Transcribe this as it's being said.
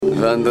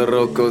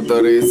Vandaroko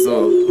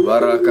Torizo,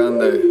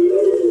 Barakande.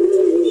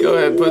 Go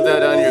ahead, put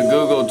that on your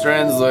Google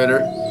Translator.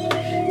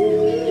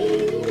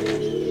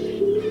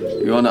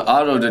 You want to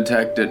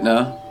auto-detect it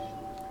now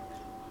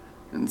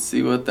and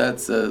see what that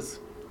says.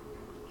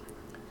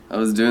 I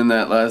was doing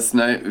that last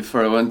night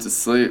before I went to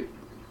sleep,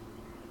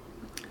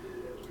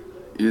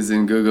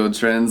 using Google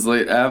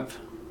Translate app,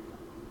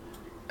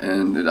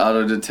 and it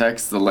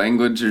auto-detects the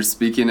language you're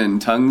speaking in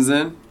tongues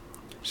in.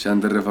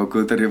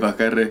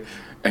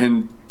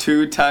 And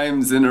 2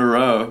 times in a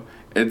row,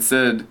 it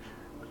said,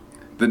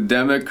 the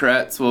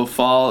Democrats will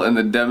fall and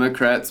the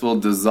Democrats will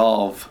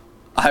dissolve.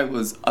 I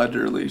was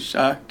utterly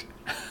shocked.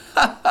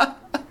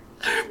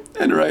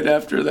 And right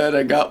after that,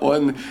 I got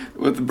one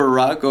with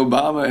Barack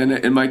Obama in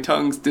it, and my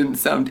tongues didn't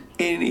sound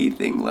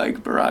anything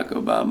like Barack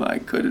Obama. I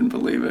couldn't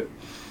believe it.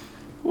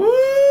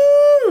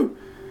 Woo!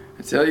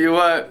 I tell you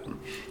what,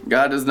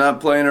 God is not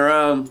playing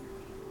around.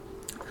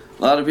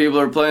 A lot of people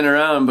are playing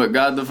around, but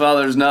God the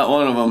Father is not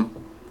one of them.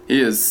 He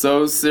is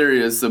so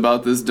serious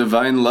about this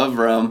divine love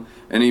realm,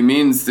 and he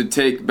means to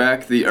take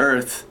back the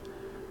earth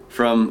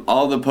from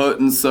all the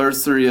potent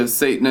sorcery of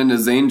Satan and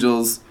his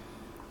angels,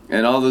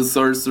 and all the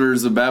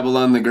sorcerers of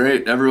Babylon the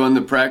Great, everyone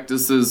that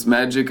practices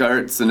magic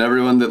arts, and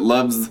everyone that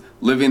loves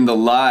living the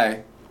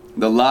lie.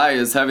 The lie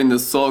is having the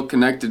soul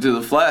connected to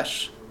the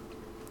flesh.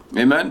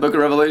 Amen? Book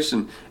of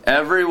Revelation.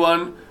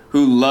 Everyone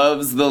who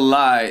loves the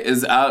lie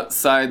is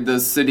outside the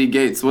city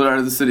gates. What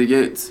are the city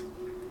gates?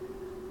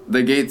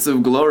 The gates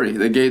of glory,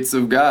 the gates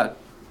of God.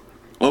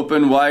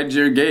 Open wide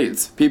your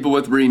gates. People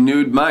with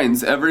renewed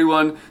minds.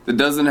 Everyone that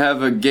doesn't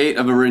have a gate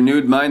of a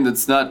renewed mind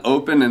that's not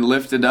open and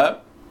lifted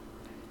up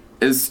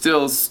is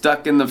still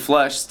stuck in the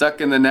flesh,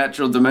 stuck in the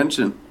natural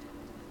dimension.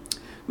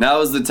 Now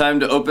is the time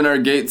to open our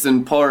gates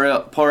and pour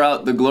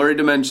out the glory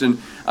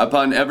dimension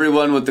upon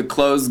everyone with the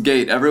closed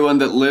gate, everyone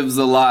that lives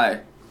a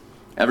lie,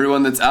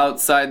 everyone that's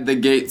outside the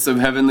gates of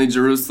heavenly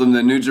Jerusalem,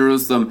 the New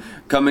Jerusalem,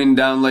 coming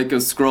down like a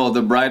scroll,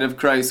 the bride of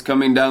Christ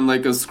coming down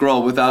like a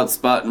scroll without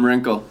spot and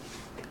wrinkle.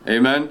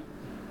 Amen?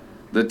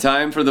 The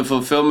time for the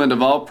fulfillment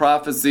of all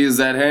prophecy is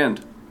at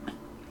hand.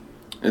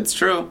 It's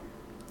true.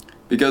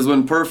 Because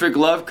when perfect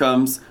love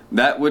comes,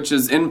 that which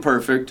is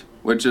imperfect,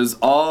 which is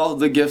all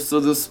the gifts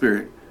of the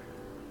Spirit,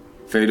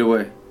 fade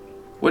away.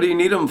 What do you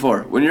need them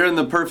for? When you're in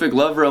the perfect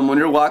love realm, when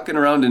you're walking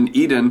around in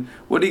Eden,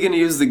 what are you going to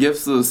use the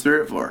gifts of the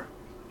Spirit for?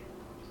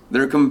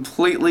 They're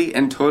completely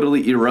and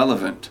totally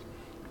irrelevant.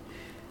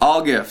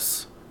 All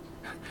gifts.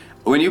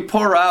 When you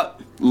pour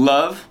out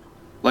love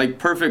like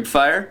perfect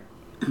fire,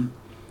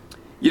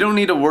 you don't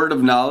need a word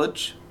of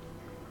knowledge.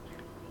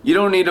 You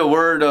don't need a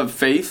word of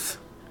faith.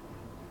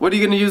 What are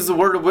you going to use the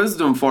word of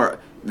wisdom for?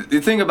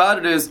 The thing about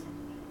it is,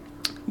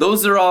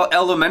 those are all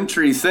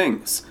elementary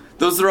things.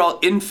 Those are all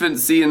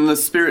infancy in the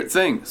spirit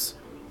things.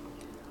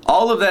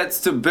 All of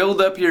that's to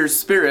build up your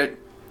spirit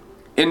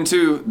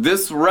into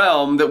this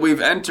realm that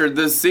we've entered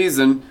this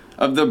season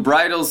of the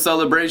bridal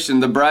celebration,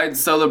 the bride's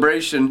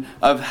celebration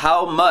of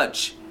how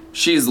much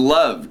she's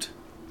loved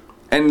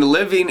and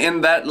living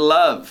in that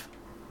love.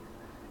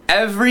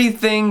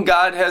 Everything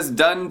God has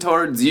done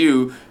towards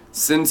you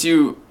since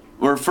you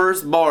were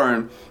first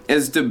born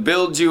is to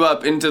build you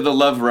up into the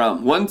love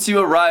realm. Once you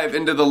arrive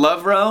into the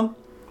love realm,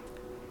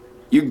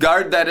 you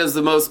guard that as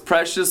the most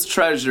precious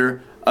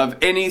treasure of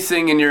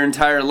anything in your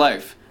entire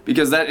life,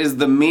 because that is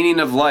the meaning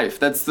of life.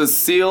 That's the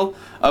seal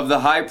of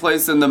the high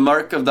place and the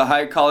mark of the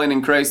high calling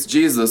in Christ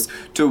Jesus,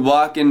 to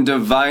walk in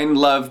divine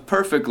love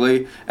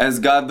perfectly as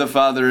God the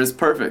Father is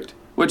perfect,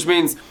 which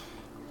means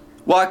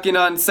walking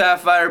on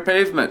sapphire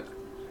pavement.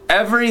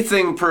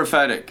 Everything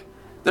prophetic.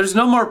 There's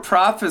no more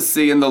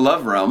prophecy in the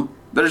love realm.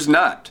 There's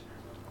not.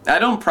 I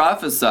don't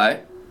prophesy.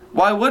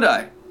 Why would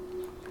I?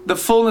 The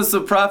fullness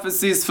of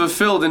prophecy is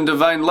fulfilled in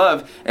divine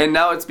love, and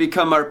now it's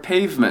become our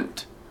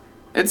pavement.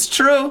 It's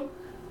true.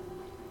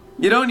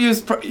 You don't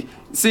use...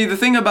 See, the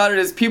thing about it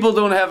is people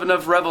don't have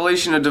enough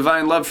revelation of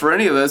divine love for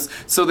any of this,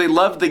 so they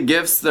love the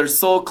gifts. Their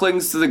soul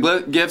clings to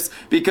the gifts,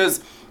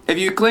 because if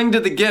you cling to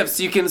the gifts,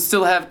 you can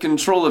still have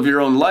control of your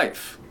own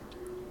life.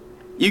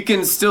 You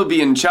can still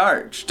be in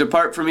charge.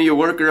 Depart from me, you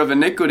worker of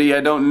iniquity. I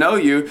don't know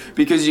you,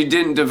 because you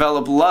didn't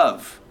develop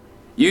love.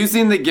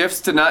 Using the gifts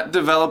to not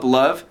develop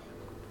love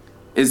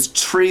is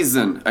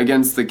treason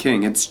against the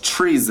king. It's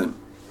treason.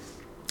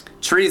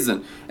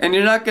 Treason. And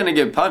you're not going to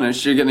get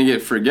punished. You're going to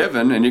get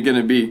forgiven, and you're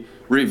going to be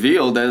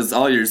revealed as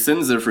all your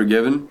sins are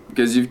forgiven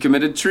because you've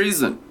committed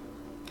treason.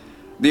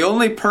 The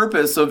only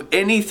purpose of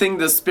anything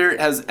the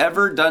Spirit has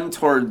ever done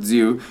towards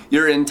you,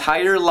 your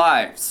entire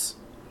lives,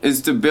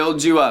 is to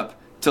build you up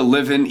to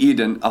live in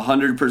Eden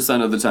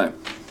 100% of the time.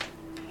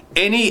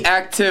 Any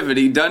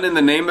activity done in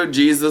the name of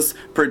Jesus,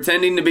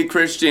 pretending to be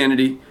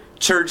Christianity,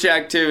 church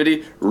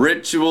activity,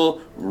 ritual,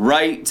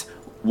 rite,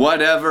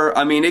 whatever.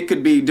 I mean, it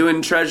could be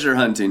doing treasure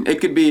hunting. It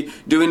could be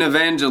doing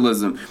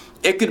evangelism.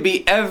 It could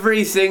be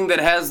everything that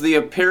has the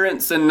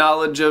appearance and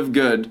knowledge of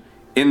good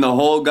in the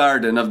whole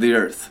garden of the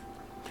earth.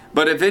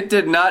 But if it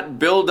did not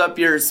build up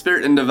your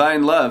spirit in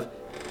divine love,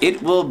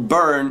 it will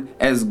burn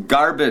as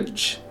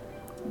garbage.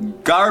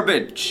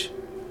 Garbage.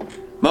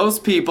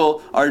 Most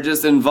people are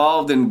just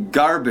involved in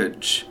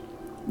garbage.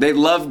 They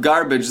love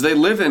garbage. They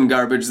live in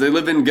garbage. They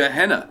live in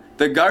Gehenna,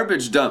 the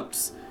garbage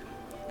dumps.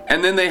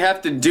 And then they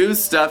have to do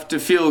stuff to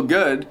feel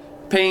good,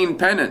 paying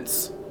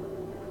penance,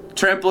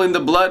 trampling the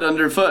blood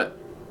underfoot.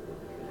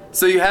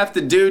 So you have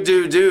to do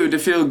to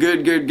feel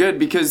good,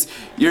 because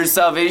your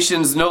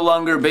salvation's no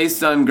longer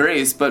based on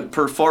grace, but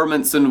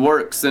performance and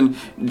works and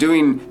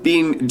doing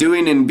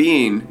and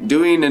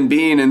being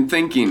and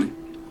thinking.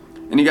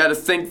 And you got to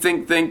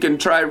think and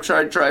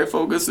try,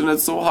 focus, and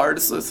it's so hard.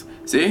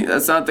 See,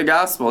 that's not the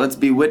gospel. That's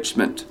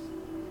bewitchment.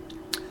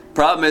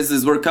 Problem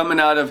is we're coming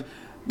out of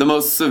the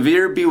most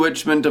severe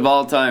bewitchment of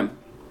all time,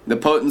 the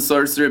potent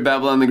sorcery of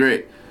Babylon the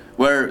Great,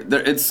 where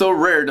it's so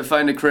rare to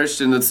find a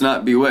Christian that's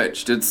not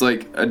bewitched. It's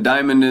like a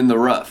diamond in the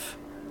rough.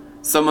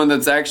 Someone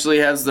that's actually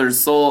has their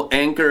soul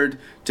anchored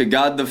to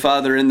God the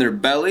Father in their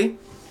belly.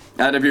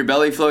 Out of your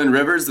belly flowing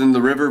rivers, and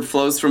the river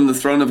flows from the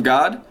throne of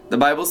God, the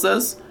Bible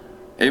says.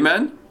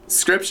 Amen?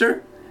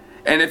 Scripture.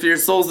 And if your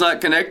soul's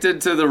not connected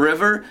to the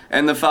river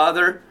and the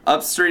Father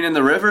upstream in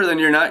the river, then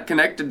you're not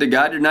connected to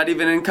God. You're not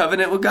even in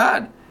covenant with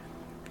God.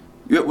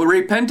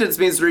 Repentance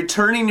means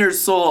returning your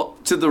soul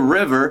to the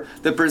river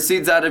that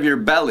proceeds out of your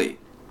belly.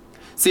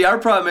 See, our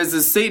problem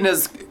is Satan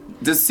has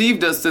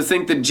deceived us to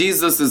think that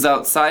Jesus is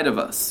outside of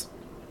us.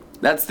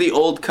 That's the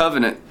old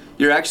covenant.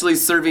 You're actually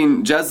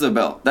serving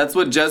Jezebel. That's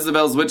what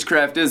Jezebel's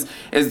witchcraft is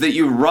that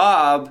you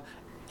rob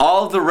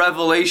all the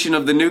revelation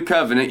of the new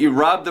covenant. You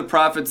rob the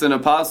prophets and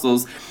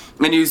apostles,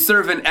 and you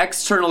serve an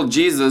external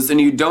Jesus,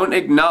 and you don't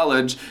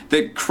acknowledge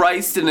that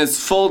Christ in his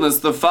fullness,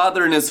 the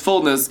Father in his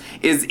fullness,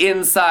 is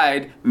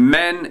inside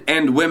men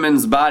and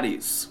women's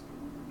bodies.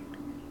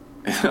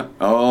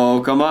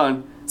 Oh, come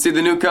on. See,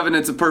 the new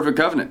covenant's a perfect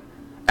covenant.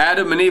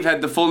 Adam and Eve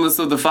had the fullness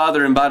of the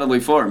Father in bodily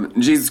form.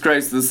 Jesus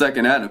Christ, the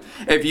second Adam.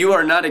 If you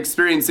are not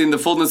experiencing the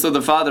fullness of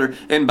the Father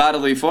in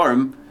bodily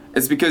form,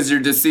 it's because you're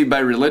deceived by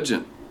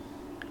religion.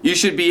 You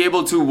should be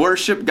able to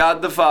worship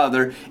God the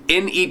Father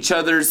in each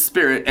other's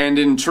spirit and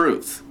in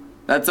truth.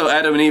 That's how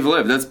Adam and Eve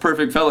lived. That's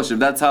perfect fellowship.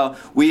 That's how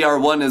we are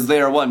one as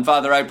they are one.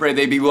 Father, I pray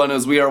they be one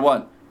as we are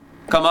one.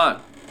 Come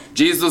on.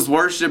 Jesus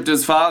worshiped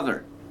his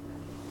Father.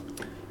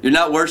 You're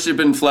not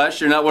worshiping flesh.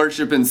 You're not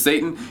worshiping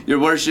Satan. You're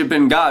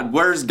worshiping God.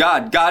 Where's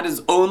God? God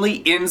is only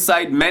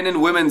inside men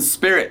and women's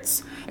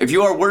spirits. If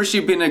you are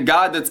worshiping a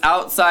God that's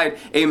outside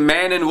a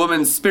man and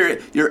woman's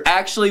spirit, you're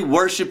actually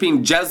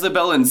worshiping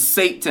Jezebel and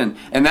Satan.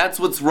 And that's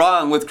what's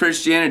wrong with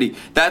Christianity.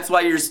 That's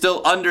why you're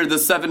still under the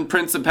 7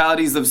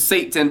 principalities of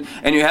Satan,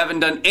 and you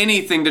haven't done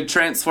anything to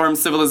transform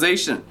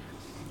civilization.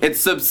 It's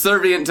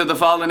subservient to the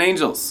fallen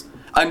angels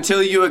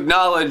until you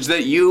acknowledge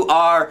that you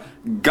are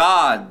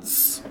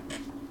gods.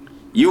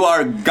 You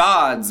are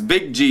God's,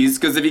 big G's,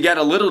 because if you got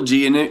a little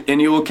g in it, and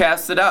you will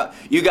cast it out.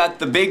 You got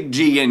the big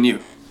G in you.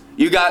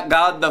 You got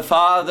God the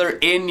Father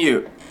in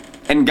you.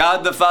 And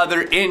God the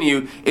Father in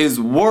you is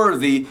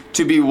worthy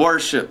to be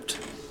worshipped.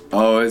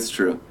 Oh, it's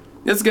true.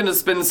 It's going to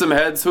spin some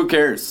heads. Who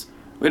cares?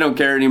 We don't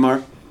care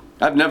anymore.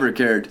 I've never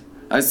cared.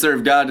 I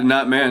serve God and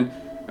not man.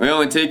 We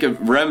only take a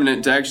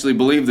remnant to actually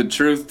believe the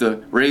truth,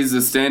 to raise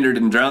the standard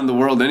and drown the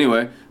world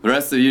anyway. The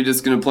rest of you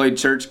just going to play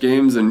church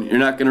games, and you're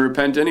not going to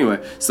repent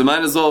anyway. So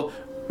might as well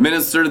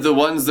minister to the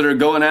ones that are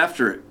going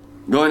after it.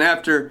 Going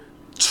after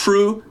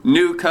true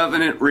new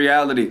covenant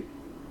reality.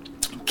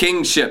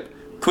 Kingship,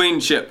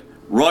 queenship,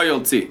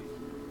 royalty.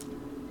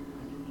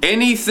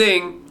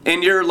 Anything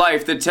in your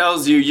life that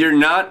tells you you're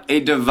not a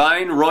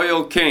divine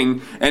royal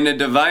king and a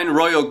divine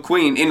royal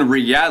queen in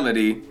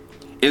reality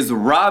is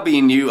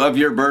robbing you of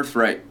your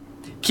birthright,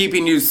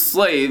 keeping you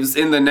slaves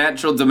in the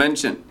natural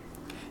dimension,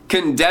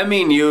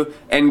 condemning you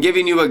and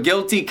giving you a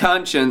guilty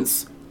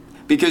conscience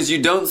because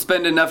you don't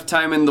spend enough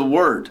time in the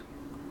Word.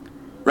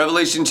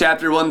 Revelation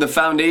chapter 1, the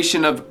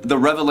foundation of the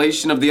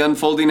revelation of the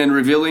unfolding and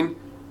revealing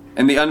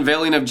and the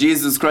unveiling of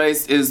Jesus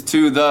Christ is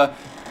to the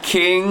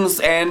kings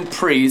and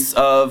priests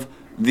of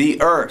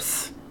the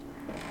earth.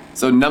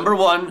 So number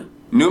 1,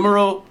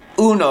 numero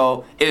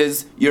uno,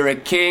 is you're a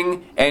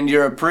king and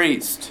you're a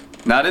priest.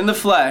 Not in the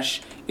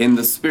flesh, in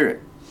the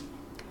spirit.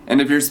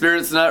 And if your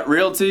spirit's not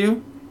real to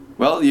you,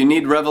 well, you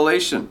need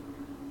revelation.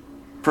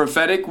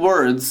 Prophetic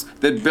words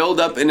that build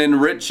up and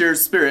enrich your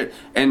spirit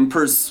and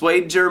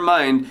persuade your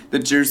mind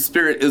that your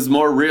spirit is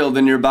more real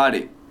than your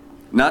body.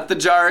 Not the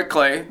jar of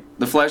clay,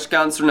 the flesh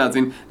counts for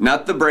nothing.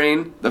 Not the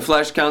brain, the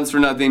flesh counts for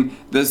nothing.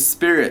 The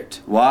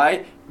spirit.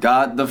 Why?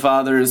 God the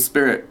Father is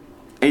spirit.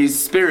 A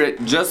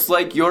spirit, just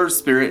like your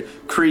spirit,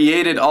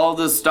 created all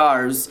the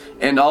stars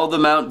and all the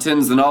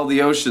mountains and all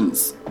the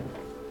oceans.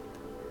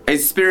 A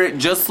spirit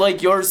just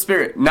like your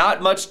spirit,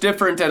 not much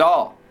different at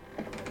all.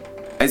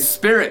 A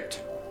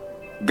spirit.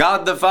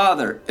 God the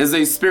Father is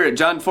a spirit.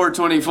 John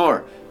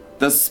 4:24.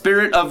 The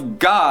Spirit of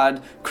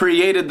God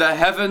created the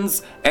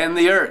heavens and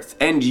the earth.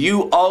 And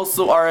you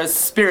also are a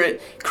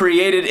spirit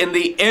created in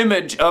the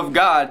image of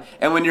God.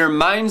 And when your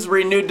mind's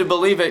renewed to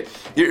believe it,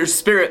 your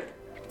spirit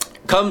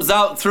comes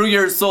out through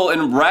your soul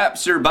and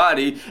wraps your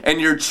body, and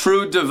your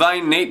true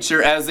divine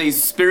nature as a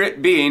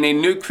spirit being, a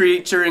new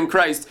creature in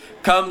Christ,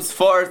 comes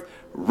forth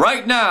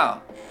right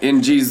now.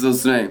 in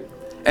Jesus' name.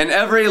 And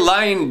every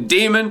lying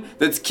demon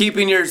that's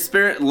keeping your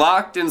spirit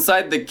locked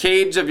inside the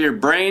cage of your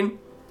brain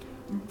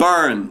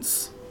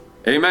burns.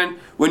 Amen.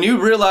 When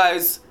you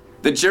realize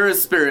that you're a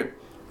spirit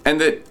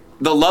and that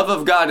the love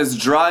of God is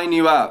drawing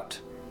you out,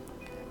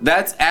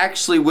 that's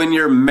actually when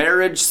your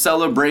marriage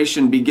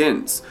celebration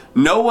begins.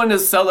 No one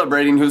is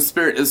celebrating whose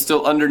spirit is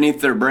still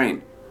underneath their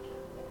brain,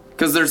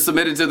 because they're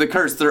submitted to the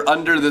curse. They're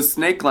under the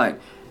snake line.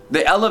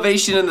 The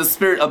elevation in the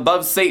spirit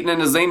above Satan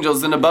and his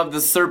angels and above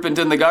the serpent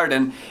in the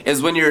garden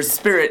is when your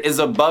spirit is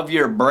above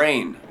your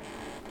brain.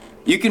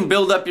 You can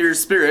build up your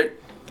spirit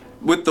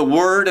with the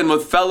word and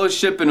with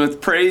fellowship and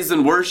with praise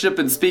and worship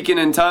and speaking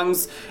in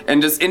tongues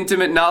and just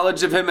intimate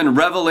knowledge of him and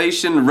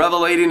revelation,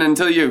 revelating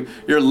until you're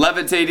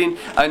levitating,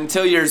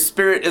 until your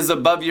spirit is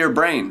above your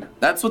brain.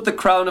 That's what the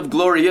crown of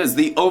glory is.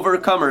 The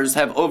overcomers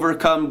have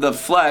overcome the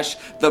flesh,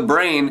 the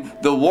brain,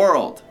 the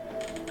world.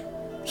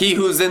 He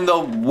who's in the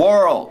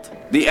world,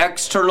 the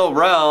external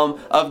realm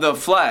of the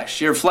flesh.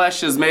 Your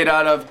flesh is made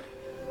out of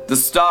the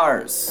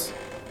stars.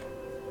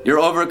 You're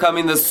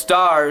overcoming the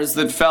stars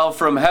that fell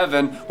from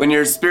heaven when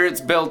your spirit's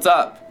built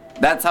up.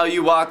 That's how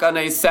you walk on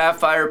a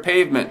sapphire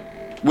pavement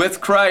with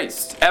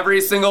Christ.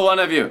 Every single one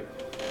of you.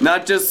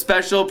 Not just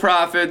special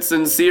prophets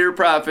and seer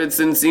prophets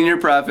and senior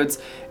prophets.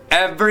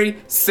 Every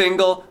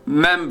single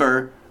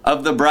member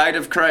of the bride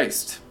of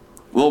Christ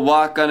will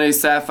walk on a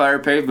sapphire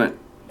pavement.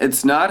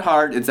 It's not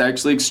hard. It's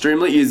actually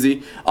extremely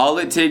easy. All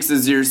it takes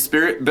is your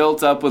spirit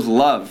built up with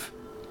love.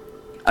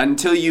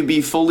 Until you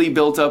be fully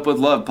built up with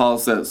love, Paul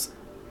says.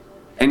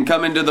 And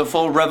come into the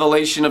full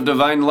revelation of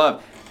divine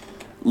love.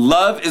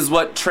 Love is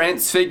what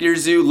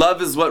transfigures you.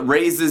 Love is what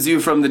raises you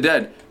from the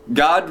dead.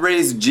 God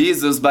raised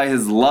Jesus by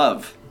his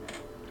love.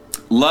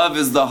 Love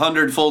is the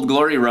 100-fold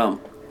glory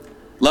realm.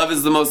 Love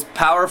is the most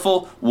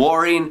powerful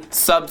warring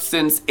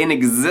substance in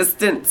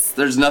existence.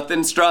 There's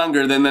nothing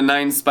stronger than the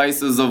 9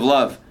 spices of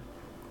love.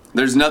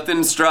 There's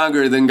nothing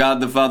stronger than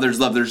God the Father's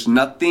love. There's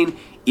nothing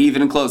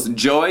even close.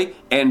 Joy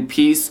and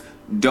peace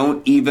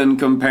don't even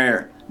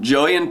compare.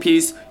 Joy and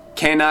peace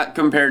cannot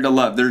compare to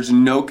love. There's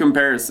no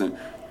comparison.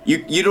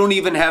 You don't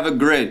even have a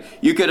grid.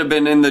 You could have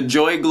been in the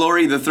joy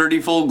glory, the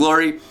 30-fold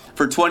glory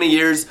for 20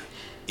 years.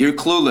 You're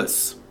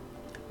clueless.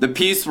 The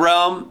peace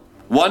realm,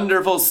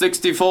 wonderful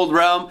 60-fold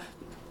realm,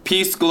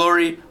 peace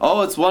glory.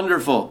 Oh, it's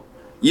wonderful.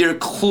 You're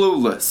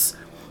clueless.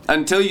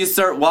 Until you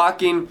start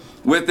walking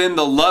within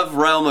the love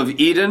realm of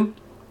Eden,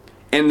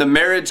 in the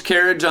marriage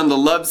carriage on the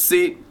love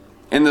seat,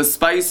 in the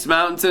spice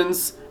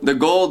mountains, the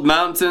gold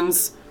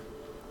mountains,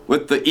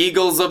 with the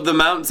eagles of the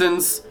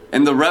mountains,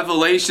 and the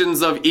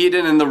revelations of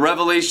Eden and the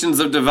revelations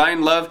of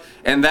divine love,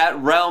 and that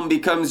realm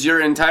becomes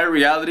your entire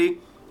reality.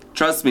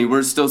 Trust me,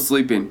 we're still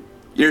sleeping.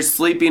 You're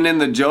sleeping in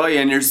the joy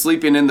and you're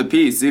sleeping in the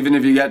peace, even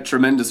if you got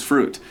tremendous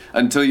fruit,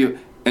 until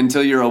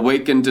you're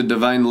awakened to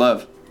divine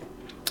love.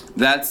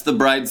 That's the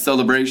bride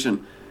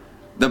celebration.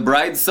 The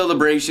bride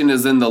celebration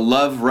is in the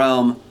love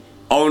realm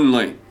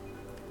only.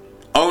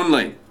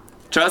 Only.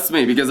 Trust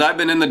me, because I've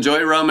been in the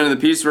joy realm and in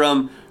the peace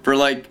realm for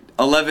like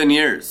 11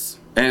 years.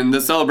 And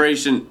the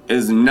celebration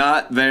is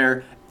not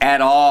there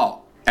at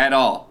all. At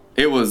all.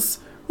 It was,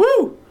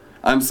 woo!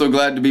 I'm so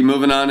glad to be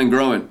moving on and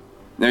growing.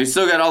 Now you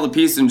still got all the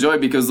peace and joy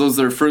because those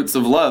are fruits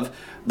of love.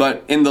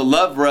 But in the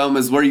love realm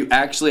is where you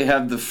actually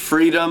have the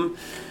freedom.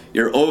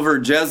 You're over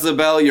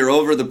Jezebel, you're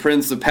over the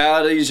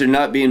principalities, you're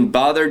not being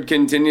bothered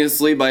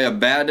continuously by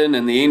Abaddon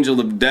and the angel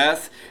of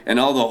death and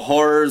all the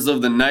horrors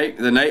of the night.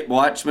 The night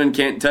watchman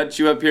can't touch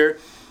you up here.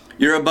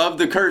 You're above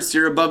the curse,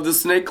 you're above the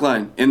snake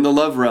line in the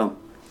love realm.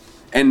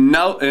 And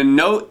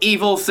no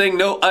evil thing,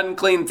 no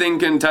unclean thing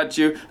can touch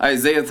you.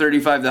 Isaiah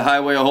 35, the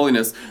highway of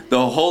holiness.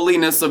 The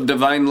holiness of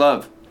divine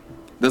love.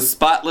 The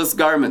spotless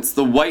garments,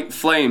 the white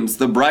flames,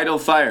 the bridal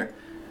fire.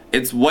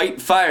 It's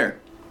white fire.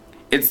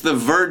 It's the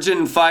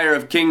virgin fire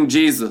of King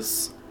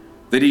Jesus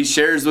that he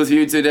shares with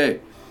you today.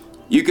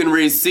 You can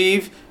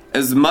receive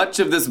as much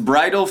of this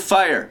bridal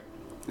fire,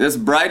 this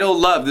bridal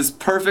love, this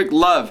perfect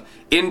love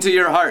into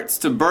your hearts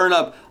to burn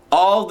up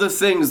all the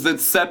things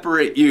that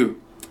separate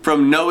you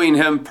from knowing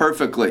him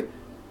perfectly.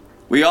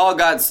 We all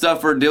got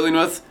stuff we're dealing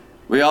with.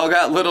 We all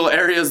got little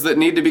areas that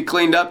need to be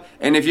cleaned up.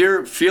 And if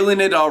you're feeling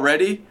it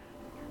already,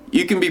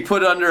 you can be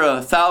put under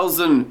a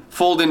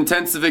 1,000-fold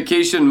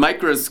intensification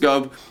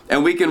microscope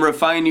and we can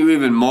refine you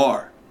even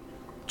more.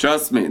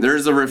 Trust me,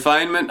 there's a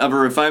refinement of a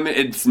refinement.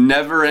 It's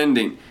never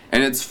ending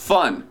and it's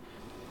fun.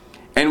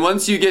 And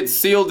once you get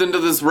sealed into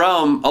this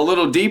realm a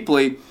little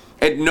deeply,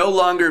 it no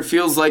longer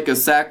feels like a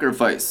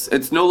sacrifice.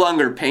 It's no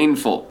longer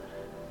painful.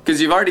 Because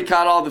you've already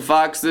caught all the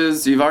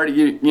foxes, you're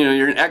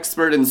an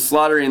expert in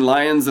slaughtering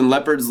lions and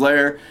leopards'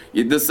 lair.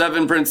 The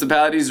 7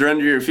 principalities are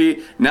under your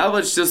feet. Now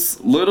it's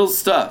just little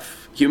stuff.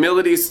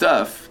 Humility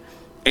stuff,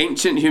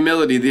 ancient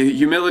humility, the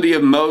humility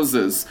of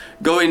Moses,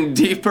 going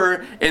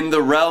deeper in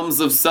the realms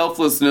of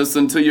selflessness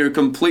until you're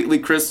completely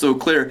crystal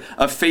clear,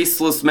 a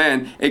faceless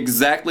man,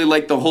 exactly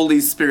like the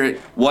Holy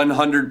Spirit,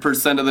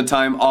 100% of the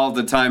time, all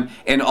the time,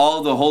 and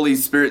all the Holy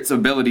Spirit's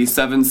ability,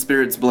 7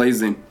 spirits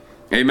blazing.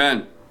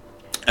 Amen.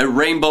 A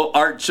rainbow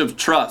arch of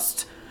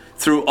trust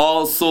through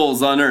all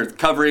souls on earth,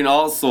 covering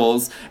all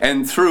souls,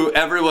 and through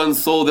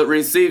everyone's soul that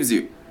receives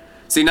you.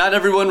 See, not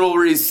everyone will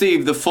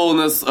receive the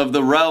fullness of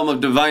the realm of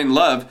divine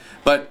love,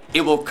 but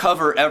it will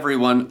cover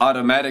everyone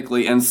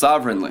automatically and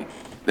sovereignly.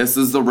 This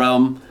is the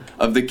realm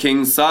of the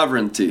King's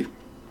sovereignty.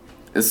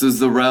 This is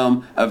the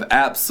realm of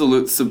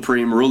absolute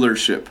supreme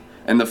rulership.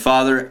 And the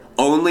Father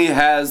only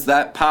has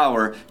that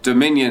power,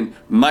 dominion,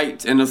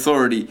 might, and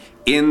authority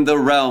in the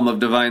realm of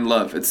divine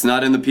love. It's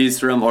not in the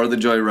peace realm or the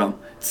joy realm.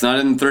 It's not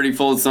in the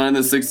 30-fold, it's not in the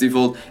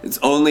 60-fold. It's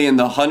only in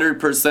the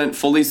 100%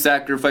 fully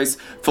sacrificed,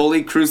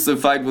 fully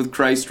crucified with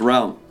Christ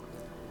realm.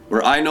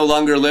 Where I no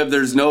longer live,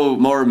 there's no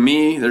more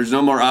me, there's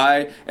no more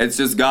I. It's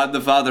just God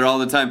the Father all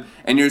the time.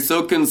 And you're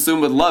so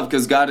consumed with love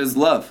because God is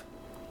love.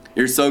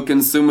 You're so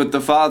consumed with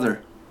the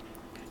Father.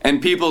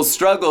 And people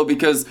struggle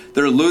because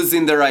they're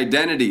losing their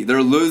identity.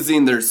 They're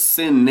losing their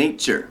sin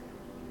nature.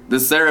 The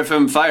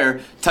seraphim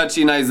fire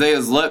touching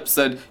Isaiah's lips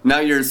said, now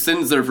your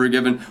sins are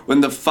forgiven.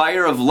 When the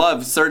fire of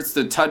love starts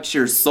to touch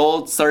your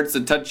soul, starts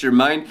to touch your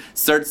mind,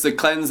 starts to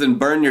cleanse and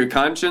burn your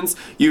conscience,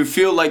 you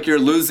feel like you're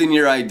losing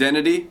your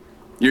identity,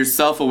 your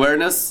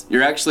self-awareness.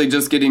 You're actually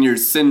just getting your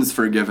sins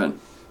forgiven.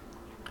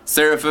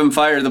 Seraphim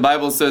fire, the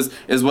Bible says,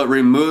 is what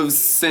removes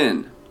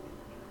sin.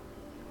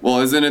 Well,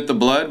 isn't it the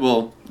blood?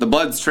 Well, the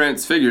blood's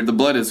transfigured. The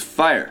blood is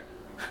fire.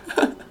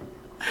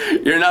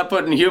 You're not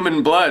putting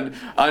human blood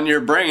on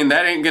your brain.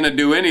 That ain't going to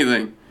do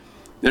anything.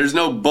 There's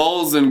no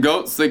bulls and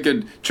goats that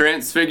could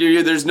transfigure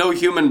you. There's no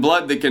human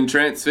blood that can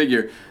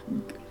transfigure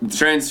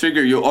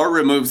you or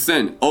remove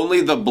sin.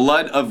 Only the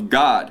blood of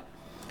God.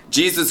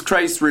 Jesus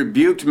Christ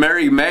rebuked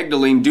Mary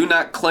Magdalene, do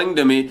not cling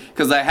to me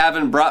because I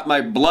haven't brought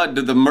my blood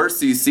to the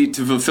mercy seat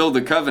to fulfill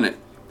the covenant.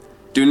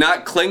 Do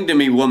not cling to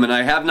me, woman.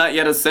 I have not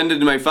yet ascended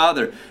to my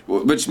Father.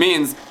 Which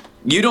means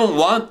you don't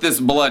want this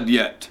blood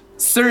yet.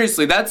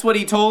 Seriously, that's what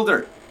he told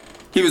her.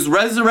 He was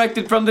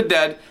resurrected from the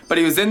dead, but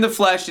he was in the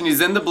flesh and he's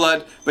in the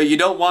blood, but you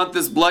don't want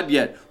this blood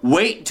yet.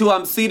 Wait till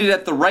I'm seated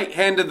at the right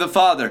hand of the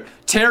Father.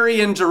 Tarry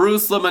in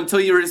Jerusalem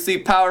until you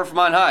receive power from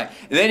on high.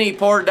 And then he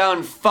poured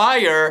down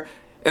fire,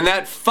 and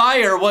that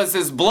fire was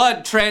his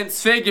blood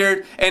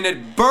transfigured, and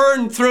it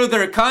burned through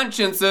their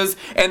consciences,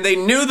 and they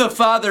knew the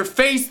Father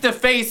face to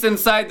face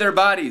inside their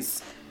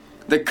bodies.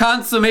 The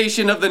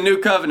consummation of the new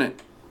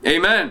covenant.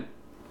 Amen.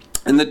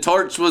 And the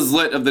torch was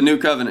lit of the new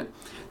covenant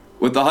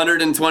with the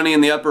 120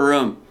 in the upper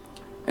room.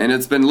 And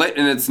it's been lit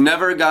and it's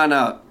never gone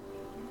out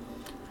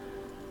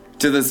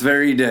to this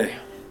very day.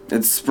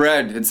 It's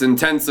spread. It's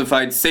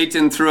intensified.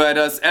 Satan threw at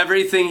us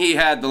everything he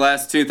had the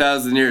last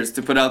 2,000 years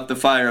to put out the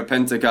fire of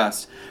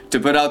Pentecost, to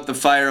put out the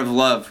fire of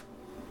love.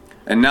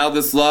 And now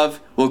this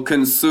love will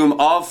consume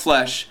all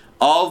flesh,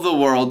 all the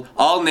world,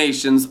 all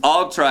nations,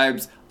 all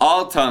tribes,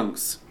 all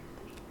tongues.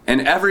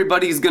 And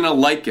everybody's going to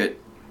like it.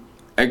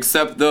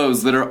 Except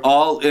those that are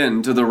all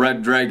into the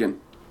red dragon.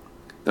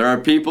 There are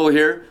people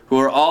here who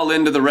are all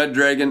into the red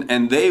dragon,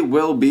 and they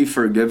will be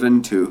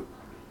forgiven too.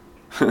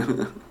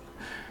 And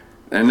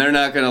they're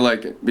not going to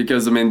like it.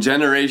 Because,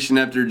 generation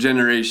after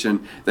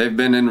generation, they've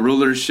been in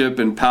rulership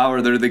and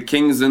power. They're the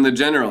kings and the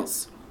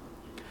generals.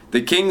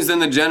 The kings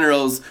and the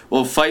generals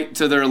will fight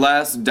to their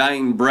last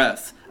dying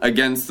breath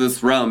against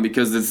this realm,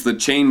 because it's the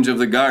change of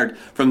the guard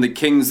from the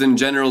kings and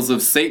generals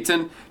of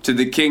Satan to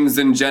the kings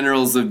and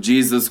generals of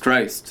Jesus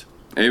Christ.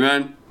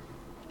 Amen?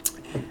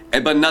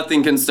 But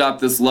nothing can stop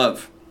this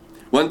love.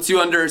 Once you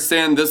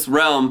understand this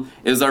realm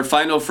is our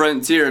final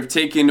frontier of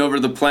taking over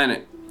the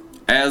planet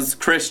as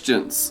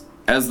Christians,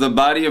 as the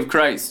body of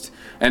Christ,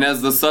 and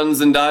as the sons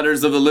and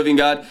daughters of the living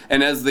God,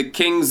 and as the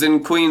kings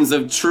and queens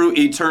of true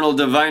eternal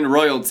divine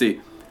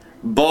royalty,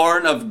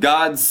 born of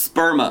God's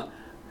sperma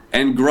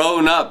and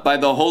grown up by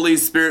the Holy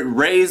Spirit,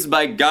 raised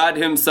by God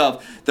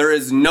himself. There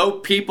is no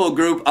people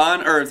group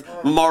on earth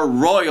more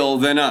royal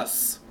than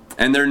us.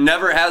 And there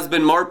never has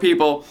been more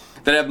people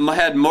that have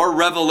had more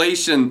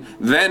revelation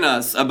than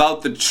us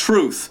about the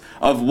truth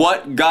of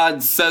what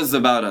God says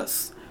about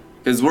us.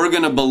 Because we're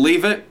going to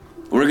believe it,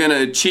 we're going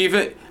to achieve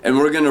it, and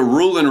we're going to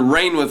rule and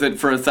reign with it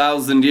for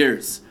 1,000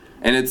 years.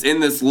 And it's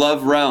in this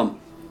love realm.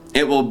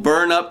 It will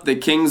burn up the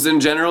kings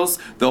and generals,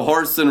 the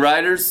horse and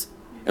riders.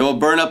 It will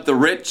burn up the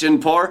rich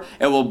and poor.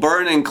 It will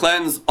burn and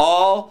cleanse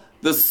all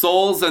the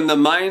souls and the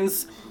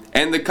minds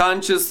and the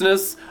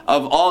consciousness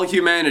of all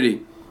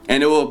humanity.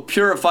 And it will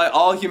purify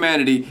all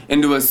humanity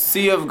into a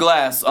sea of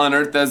glass on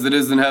earth as it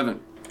is in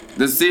heaven.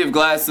 The sea of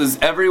glass is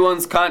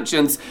everyone's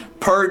conscience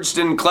purged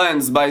and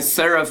cleansed by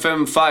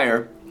seraphim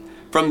fire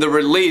from the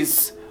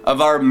release of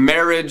our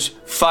marriage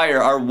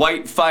fire, our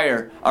white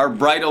fire, our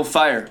bridal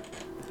fire.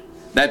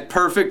 That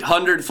perfect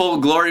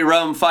 100-fold glory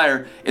realm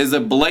fire is a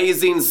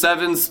blazing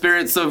 7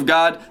 spirits of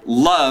God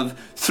love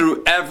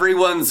through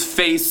everyone's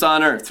face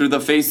on earth, through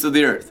the face of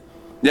the earth.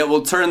 That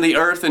will turn the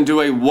earth into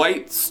a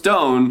white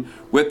stone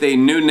with a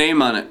new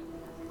name on it.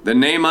 The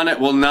name on it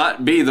will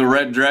not be the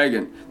red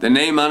dragon. The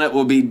name on it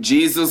will be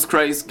Jesus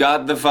Christ,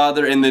 God the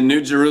Father, in the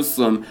New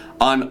Jerusalem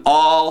on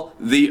all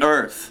the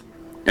earth.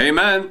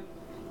 Amen.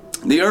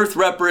 The earth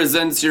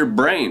represents your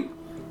brain.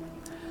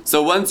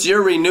 So once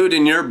you're renewed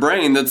in your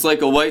brain that's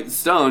like a white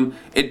stone,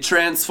 it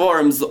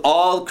transforms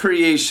all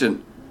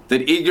creation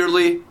that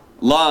eagerly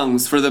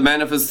longs for the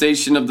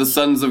manifestation of the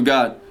sons of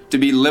God to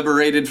be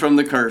liberated from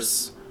the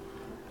curse.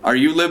 Are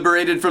you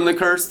liberated from the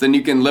curse? Then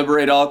you can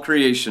liberate all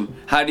creation.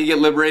 How do you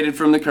get liberated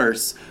from the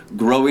curse?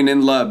 Growing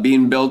in love,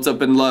 being built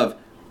up in love.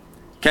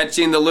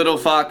 Catching the little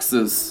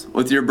foxes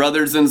with your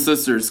brothers and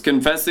sisters,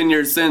 confessing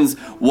your sins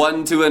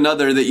one to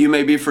another that you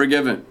may be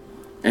forgiven.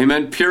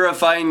 Amen.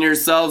 Purifying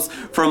yourselves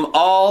from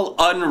all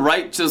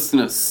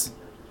unrighteousness.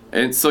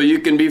 And so you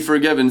can be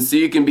forgiven, so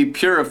you can be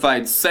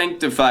purified,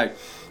 sanctified,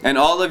 and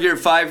all of your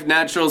 5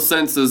 natural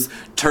senses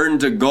turn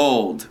to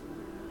gold,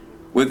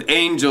 with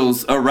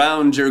angels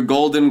around your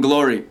golden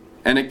glory,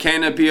 and a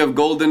canopy of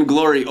golden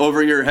glory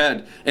over your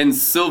head, and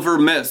silver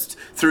mist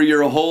through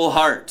your whole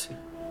heart,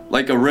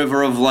 like a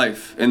river of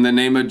life, in the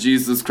name of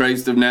Jesus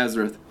Christ of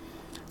Nazareth.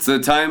 It's the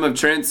time of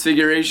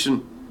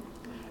transfiguration.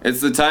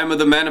 It's the time of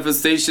the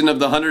manifestation of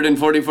the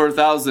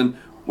 144,000,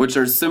 which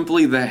are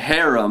simply the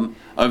harem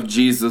of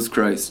Jesus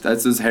Christ.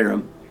 That's his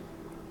harem.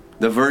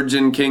 The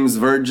virgin king's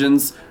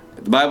virgins.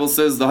 The Bible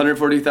says the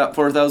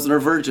 144,000 are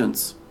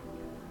virgins.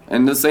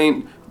 And this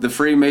ain't the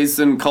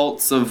Freemason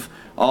cults of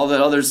all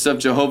that other stuff,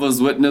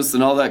 Jehovah's Witness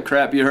and all that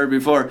crap you heard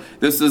before.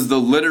 This is the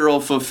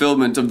literal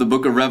fulfillment of the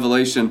book of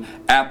Revelation,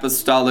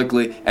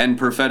 apostolically and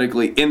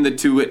prophetically, in the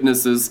 2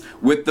 witnesses,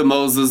 with the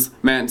Moses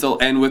mantle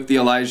and with the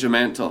Elijah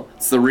mantle.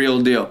 It's the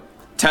real deal.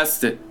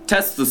 Test it.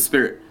 Test the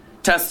Spirit.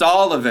 Test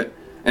all of it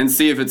and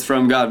see if it's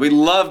from God. We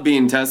love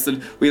being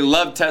tested. We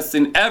love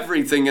testing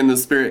everything in the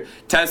Spirit.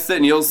 Test it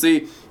and you'll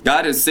see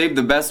God has saved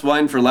the best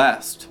wine for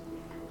last.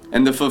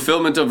 And the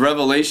fulfillment of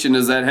Revelation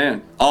is at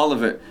hand. All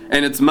of it.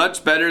 And it's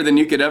much better than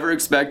you could ever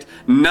expect.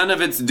 None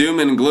of it's doom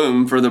and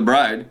gloom for the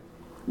bride.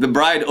 The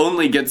bride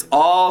only gets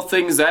all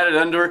things added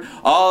unto her.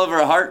 All of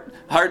her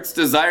heart's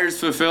desires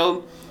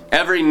fulfilled.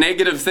 Every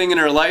negative thing in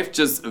her life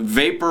just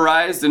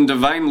vaporized in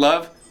divine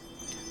love.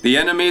 The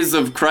enemies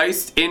of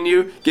Christ in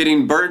you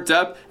getting burnt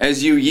up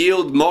as you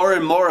yield more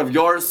and more of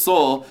your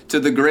soul to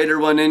the greater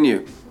one in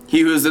you.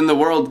 He who is in the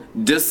world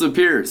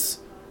disappears.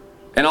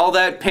 And all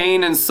that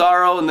pain and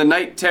sorrow and the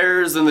night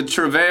terrors and the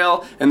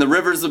travail and the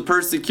rivers of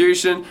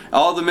persecution,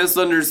 all the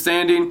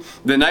misunderstanding,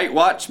 the night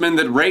watchman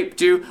that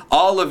raped you,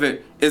 all of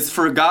it is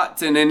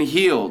forgotten and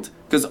healed.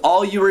 Because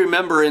all you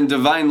remember in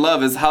divine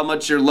love is how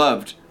much you're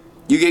loved.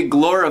 You get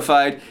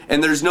glorified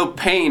and there's no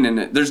pain in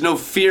it. There's no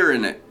fear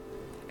in it.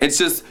 It's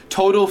just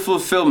total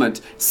fulfillment,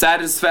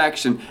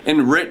 satisfaction,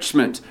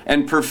 enrichment,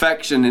 and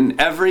perfection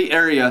in every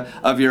area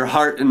of your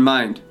heart and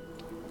mind.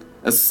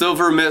 A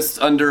silver mist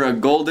under a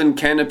golden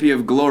canopy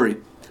of glory,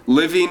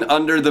 living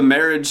under the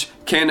marriage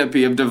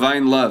canopy of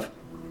divine love.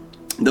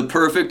 The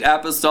perfect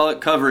apostolic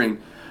covering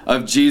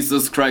of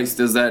Jesus Christ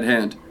is at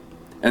hand.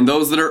 And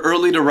those that are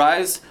early to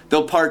rise,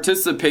 they'll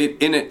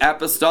participate in it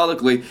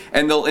apostolically,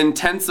 and they'll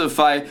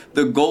intensify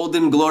the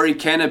golden glory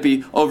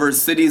canopy over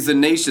cities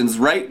and nations.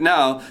 Right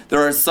now, there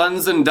are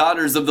sons and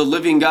daughters of the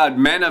living God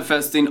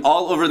manifesting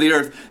all over the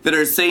earth that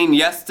are saying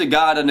yes to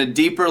God on a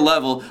deeper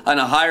level, on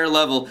a higher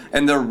level,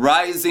 and they're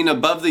rising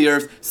above the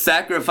earth,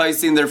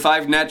 sacrificing their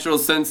 5 natural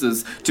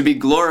senses to be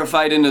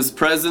glorified in His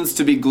presence,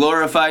 to be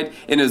glorified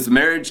in His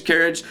marriage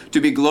carriage, to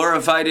be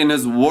glorified in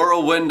His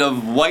whirlwind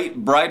of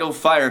white bridal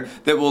fire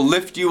that will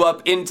lift you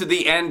up into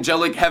the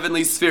angelic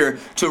heavenly sphere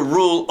to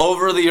rule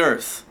over the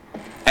earth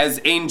as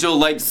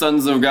angel-like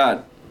sons of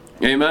God.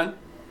 Amen?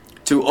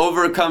 To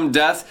overcome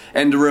death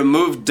and to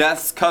remove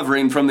death's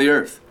covering from the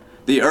earth.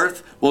 The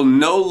earth will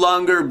no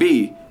longer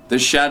be the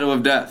shadow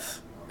of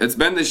death. It's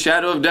been the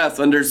shadow of death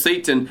under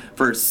Satan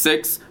for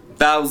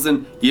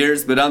 6,000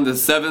 years, but on the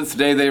 7th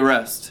day they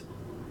rest.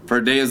 For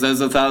a day is as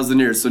 1,000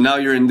 years. So now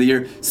you're in the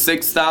year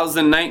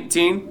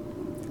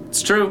 6019.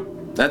 It's true.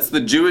 That's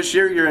the Jewish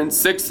year. You're in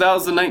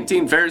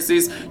 6019.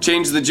 Pharisees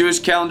changed the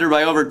Jewish calendar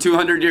by over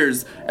 200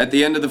 years at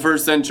the end of the 1st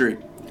century.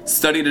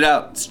 Studied it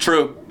out. It's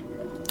true.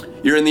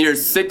 You're in the year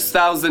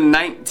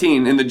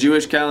 6019 in the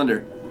Jewish calendar,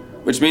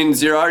 which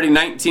means you're already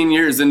 19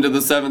 years into the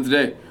 7th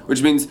day,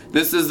 which means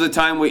this is the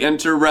time we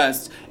enter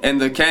rest,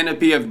 and the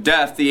canopy of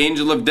death, the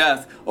angel of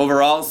death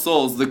over all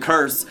souls, the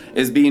curse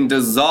is being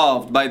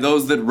dissolved by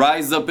those that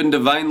rise up in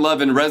divine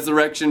love and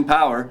resurrection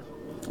power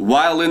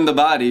while in the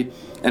body,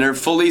 and are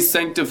fully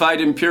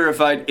sanctified and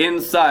purified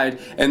inside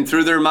and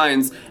through their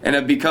minds, and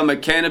have become a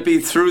canopy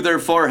through their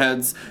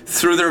foreheads,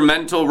 through their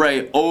mental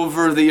ray,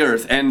 over the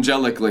earth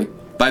angelically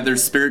by their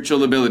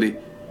spiritual ability.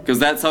 Because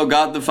that's how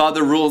God the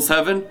Father rules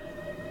heaven.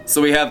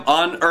 So we have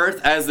on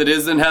earth as it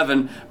is in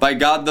heaven by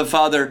God the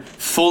Father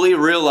fully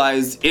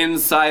realized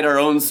inside our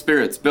own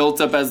spirits,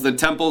 built up as the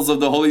temples of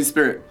the Holy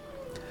Spirit.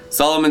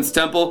 Solomon's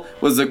temple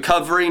was a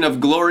covering of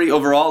glory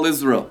over all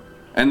Israel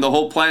and the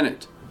whole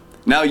planet.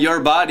 Now your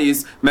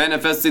bodies,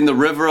 manifesting the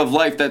river of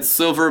life, that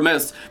silver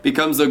mist,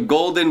 becomes a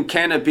golden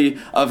canopy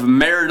of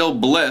marital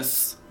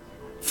bliss,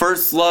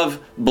 first love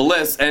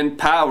bliss and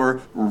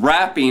power,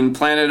 wrapping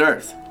planet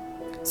Earth.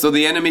 So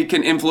the enemy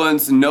can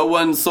influence no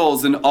one's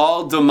souls, and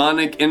all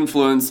demonic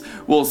influence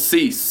will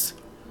cease.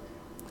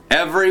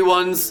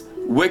 Everyone's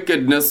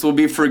wickedness will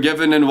be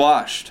forgiven and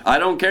washed. I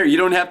don't care. You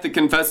don't have to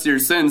confess your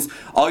sins.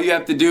 All you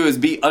have to do is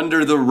be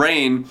under the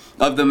reign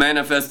of the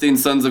manifesting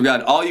sons of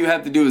God. All you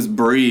have to do is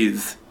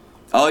breathe.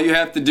 All you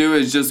have to do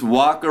is just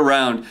walk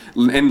around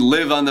and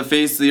live on the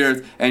face of the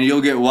earth, and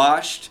you'll get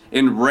washed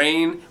in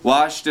rain,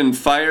 washed in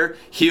fire,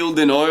 healed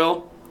in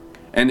oil,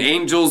 and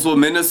angels will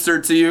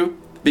minister to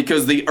you,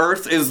 because the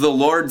earth is the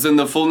Lord's and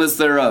the fullness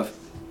thereof.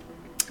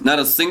 Not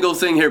a single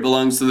thing here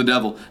belongs to the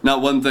devil.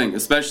 Not one thing,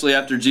 especially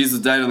after Jesus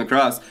died on the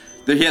cross.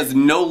 That he has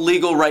no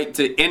legal right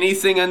to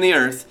anything on the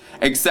earth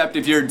except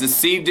if you're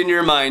deceived in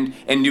your mind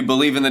and you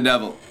believe in the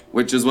devil,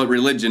 which is what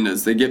religion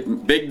is. They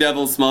get big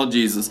devil, small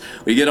Jesus.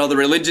 We get all the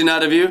religion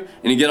out of you,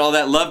 and you get all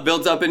that love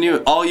built up in you.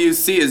 All you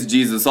see is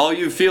Jesus. All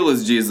you feel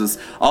is Jesus.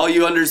 All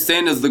you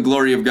understand is the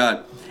glory of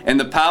God. And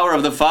the power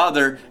of the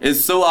Father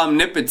is so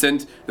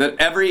omnipotent that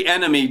every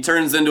enemy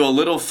turns into a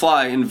little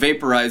fly and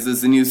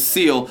vaporizes, and you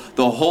seal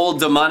the whole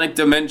demonic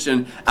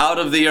dimension out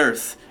of the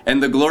earth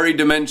and the glory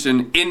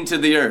dimension into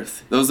the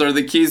earth. Those are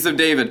the keys of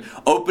David.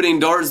 Opening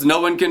doors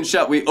no one can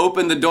shut. We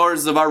open the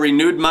doors of our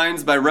renewed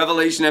minds by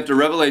revelation after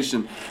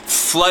revelation,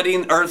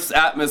 flooding earth's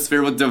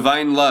atmosphere with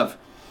divine love,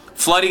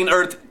 flooding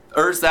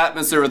earth's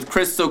atmosphere with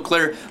crystal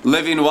clear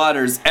living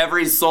waters,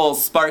 every soul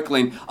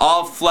sparkling,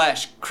 all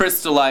flesh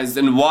crystallized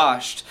and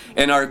washed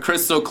in our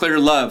crystal clear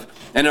love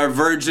and our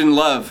virgin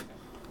love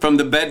from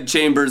the bed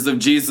chambers of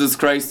Jesus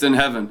Christ in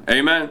heaven.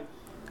 Amen.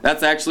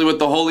 That's actually what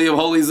the Holy of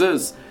Holies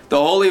is. The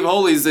Holy of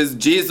Holies is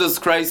Jesus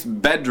Christ's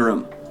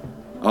bedroom.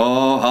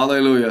 Oh,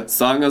 hallelujah.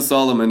 Song of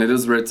Solomon, it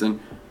is written.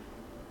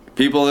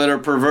 People that are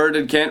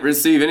perverted can't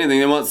receive anything.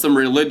 They want some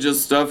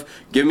religious stuff.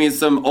 Give me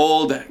some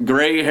old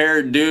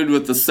gray-haired dude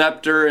with the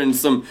scepter and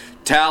some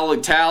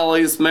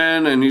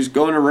talisman, and he's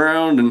going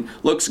around and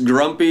looks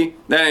grumpy.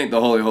 That ain't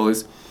the Holy of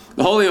Holies.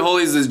 The Holy of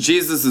Holies is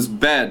Jesus'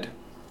 bed.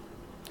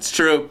 It's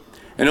true.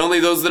 And only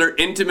those that are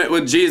intimate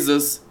with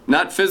Jesus,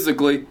 not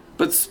physically,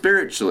 but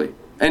spiritually,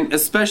 and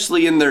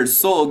especially in their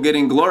soul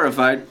getting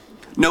glorified,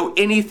 know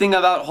anything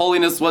about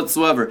holiness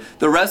whatsoever.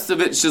 The rest of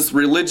it's just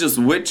religious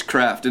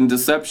witchcraft and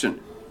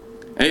deception.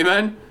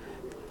 Amen?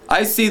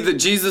 I see that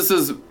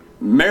Jesus'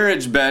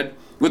 marriage bed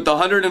with the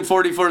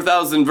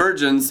 144,000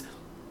 virgins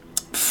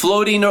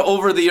floating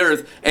over the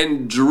earth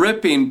and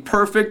dripping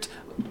perfect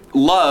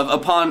love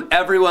upon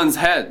everyone's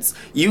heads.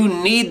 You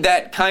need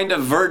that kind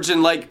of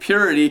virgin-like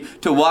purity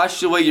to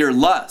wash away your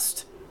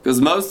lust,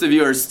 because most of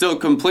you are still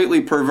completely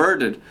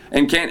perverted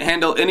and can't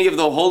handle any of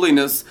the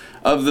holiness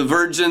of the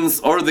virgins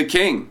or the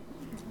king.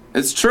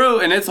 It's true,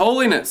 and it's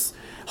holiness.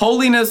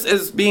 Holiness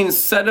is being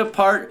set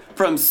apart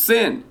from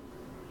sin,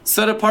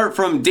 set apart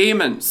from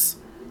demons,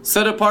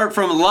 set apart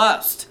from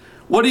lust.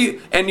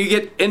 And you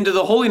get into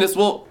the holiness.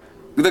 Well,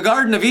 the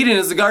Garden of Eden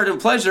is the garden of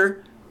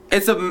pleasure.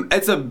 It's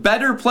a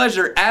better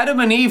pleasure. Adam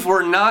and Eve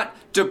were not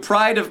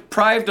deprived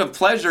of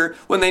pleasure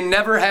when they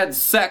never had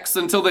sex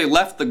until they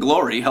left the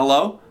glory.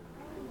 Hello?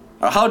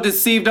 How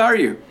deceived are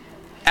you?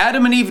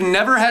 Adam and Eve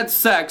never had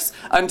sex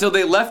until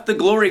they left the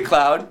glory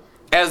cloud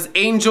as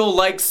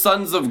angel-like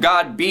sons of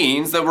God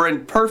beings that were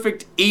in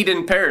perfect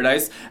Eden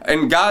paradise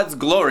and God's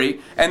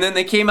glory, and then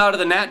they came out of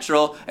the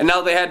natural, and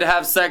now they had to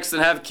have sex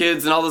and have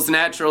kids and all this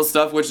natural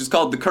stuff, which is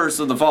called the curse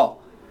of the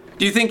fall.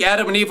 Do you think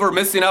Adam and Eve were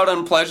missing out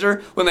on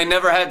pleasure when they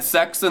never had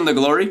sex in the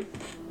glory?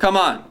 Come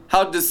on,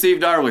 how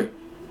deceived are we?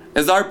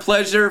 Is our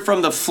pleasure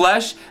from the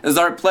flesh? Is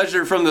our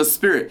pleasure from the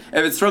spirit?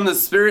 If it's from the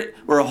spirit,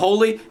 we're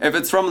holy. If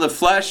it's from the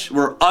flesh,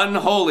 we're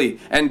unholy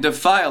and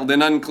defiled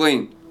and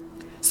unclean.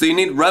 So you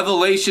need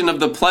revelation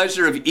of the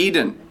pleasure of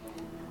Eden.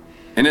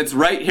 And it's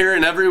right here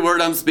in every word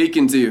I'm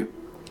speaking to you.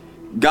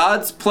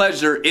 God's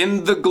pleasure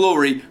in the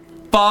glory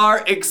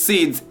far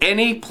exceeds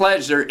any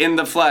pleasure in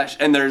the flesh.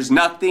 And there's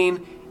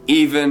nothing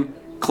even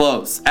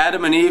close.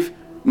 Adam and Eve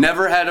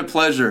never had a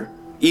pleasure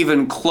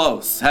even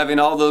close. Having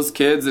all those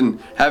kids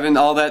and having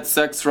all that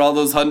sex for all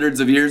those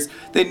hundreds of years,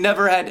 they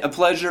never had a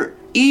pleasure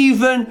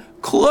even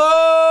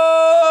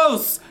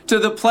close to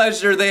the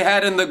pleasure they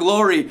had in the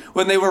glory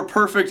when they were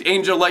perfect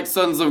angel-like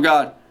sons of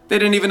God. They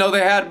didn't even know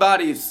they had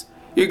bodies.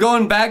 You're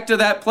going back to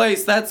that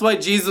place. That's why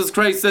Jesus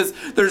Christ says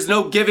there's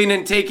no giving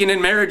and taking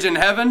in marriage in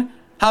heaven.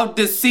 How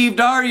deceived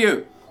are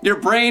you? Your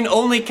brain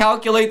only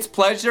calculates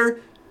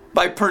pleasure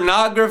by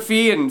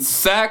pornography and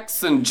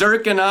sex and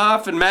jerking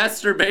off and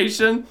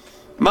masturbation.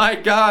 My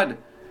God,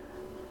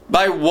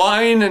 by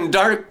wine and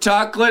dark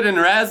chocolate and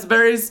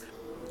raspberries.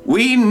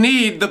 We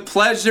need the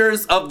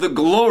pleasures of the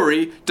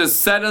glory to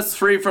set us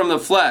free from the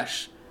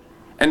flesh.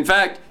 In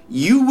fact,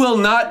 you will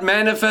not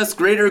manifest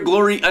greater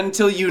glory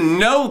until you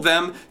know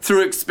them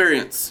through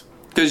experience,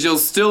 because you'll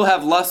still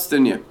have lust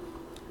in you.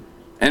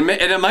 And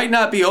it might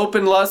not be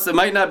open lust, it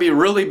might not be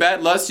really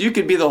bad lust. You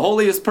could be the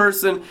holiest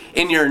person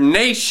in your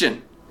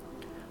nation,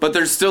 but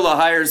there's still a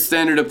higher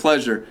standard of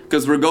pleasure,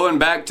 because we're going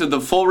back to the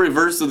full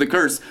reverse of the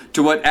curse,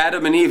 to what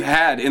Adam and Eve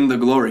had in the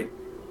glory.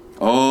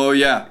 Oh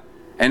yeah.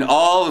 And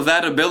all of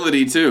that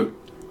ability too.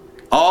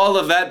 All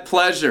of that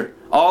pleasure.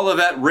 All of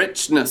that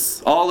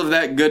richness. All of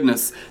that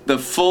goodness. The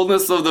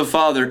fullness of the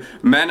Father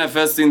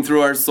manifesting through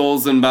our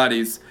souls and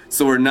bodies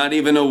So we're not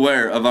even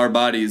aware of our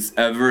bodies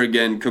ever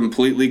again,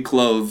 completely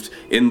clothed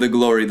in the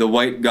glory, the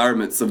white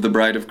garments of the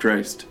bride of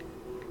Christ.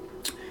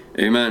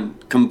 Amen.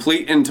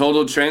 Complete and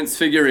total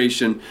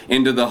transfiguration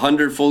into the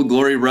hundredfold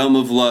glory realm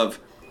of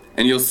love.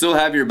 And you'll still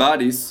have your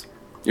bodies.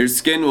 Your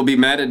skin will be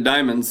matted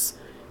diamonds.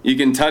 You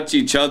can touch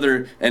each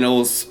other and it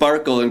will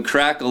sparkle and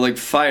crackle like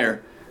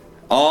fire.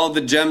 All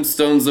the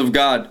gemstones of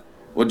God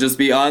will just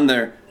be on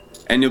there.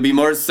 And you'll be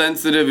more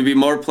sensitive, you'll be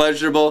more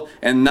pleasurable,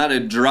 and not a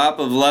drop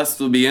of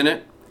lust will be in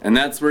it. And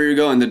that's where you're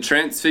going, the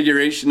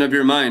transfiguration of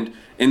your mind,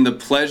 in the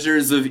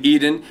pleasures of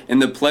Eden, in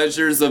the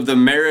pleasures of the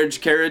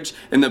marriage carriage,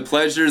 in the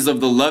pleasures of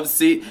the love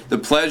seat, the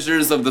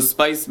pleasures of the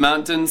Spice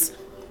Mountains,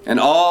 and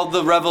all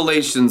the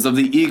revelations of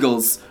the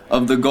eagles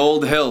of the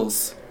gold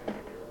hills,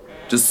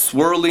 just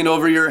swirling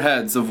over your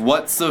heads of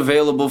what's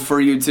available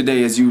for you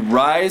today as you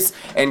rise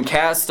and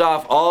cast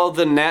off all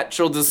the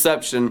natural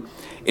deception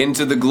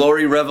into the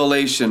glory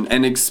revelation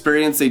and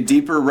experience a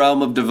deeper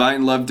realm of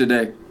divine love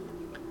today.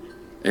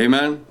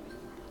 Amen.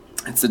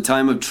 It's a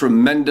time of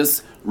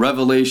tremendous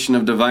revelation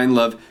of divine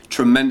love,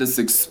 tremendous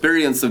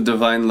experience of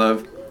divine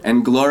love,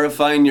 and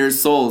glorifying your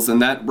souls in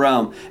that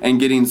realm and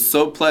getting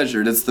so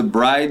pleasured. It's the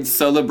bride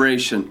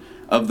celebration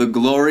of the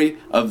glory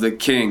of the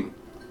King.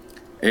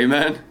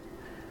 Amen.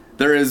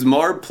 There is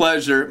more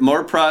pleasure,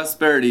 more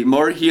prosperity,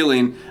 more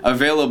healing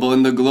available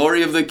in the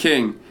glory of the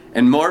King,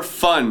 and more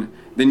fun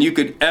than you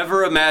could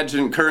ever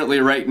imagine currently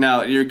right now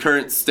at your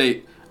current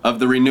state of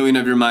the renewing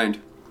of your mind.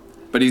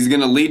 But He's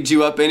going to lead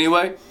you up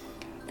anyway.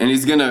 And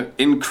He's going to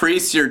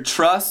increase your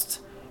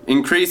trust,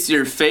 increase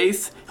your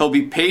faith. He'll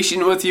be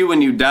patient with you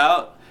when you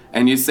doubt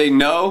and you say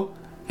no.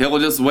 He'll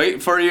just wait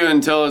for you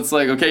until it's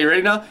like, okay, you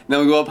ready now? And then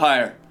we'll go up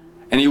higher.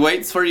 And He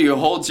waits for you, He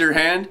holds your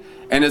hand.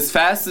 And as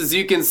fast as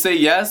you can say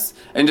yes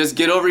and just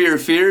get over your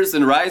fears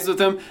and rise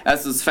with Him,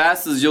 that's as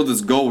fast as you'll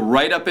just go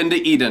right up into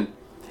Eden.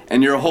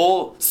 And your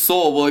whole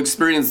soul will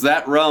experience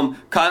that realm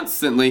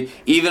constantly,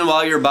 even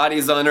while your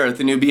body's on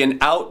earth. And you'll be an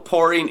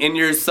outpouring in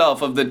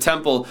yourself of the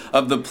temple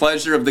of the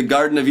pleasure of the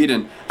Garden of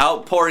Eden.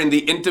 Outpouring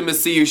the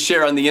intimacy you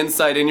share on the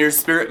inside in your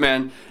spirit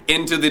man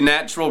into the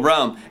natural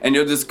realm. And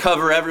you'll just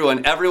cover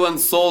everyone.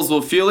 Everyone's souls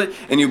will feel it,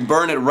 and you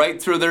burn it right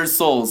through their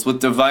souls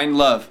with divine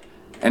love.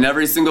 And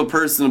every single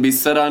person will be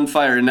set on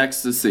fire in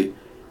ecstasy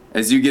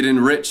as you get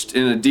enriched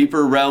in a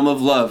deeper realm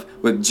of love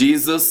with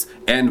Jesus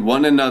and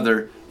one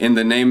another. In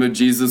the name of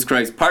Jesus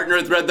Christ. Partner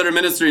with Red Letter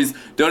Ministries.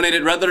 Donate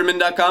at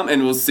redlettermin.com,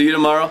 and we'll see you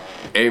tomorrow.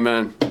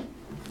 Amen.